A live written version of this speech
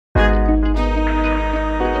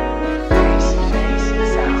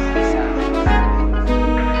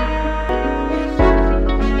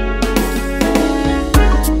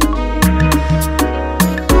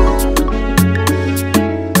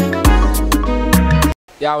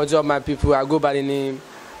Yeah, what's up, my people? I go by the name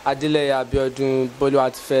Adeleye Abiodun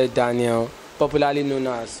Boluwatife Daniel, popularly known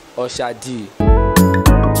as USHERDEE.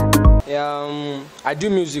 Yeah, I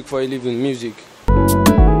do music for a living, music.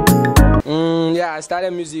 Yeah, I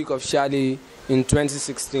started music officially in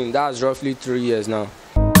 2016. That's roughly 3 years now.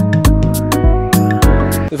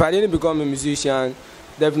 If I didn't become a musician,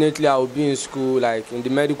 definitely I would be in school, like in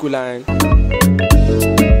the medical line.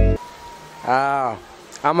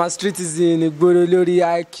 I'm a streetizen, Igboro lori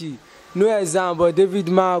Ike. No exam, but David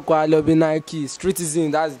Mark I love Nike.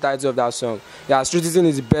 Streetizen, that's the title of that song. Yeah, Streetizen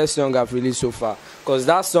is the best song I've released so far, because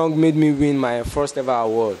that song made me win my first ever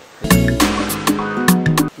award.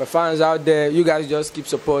 My fans out there, you guys just keep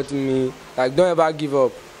supporting me. Like, don't ever give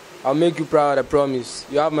up. I'll make you proud, I promise.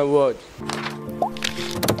 You have my word.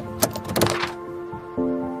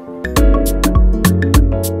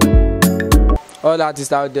 All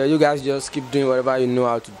artists out there, you guys just keep doing whatever you know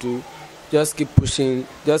how to do. Just keep pushing,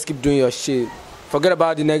 just keep doing your shit. Forget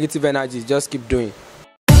about the negative energy, just keep doing.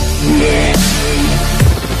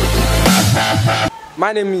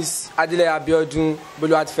 My name is Adeleye Abiodun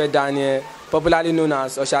Boluwatife Daniel, popularly known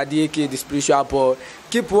as USHERDEE, aka the spiritual boy.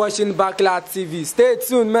 Keep watching BACLAD TV. Stay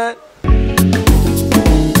tuned, man.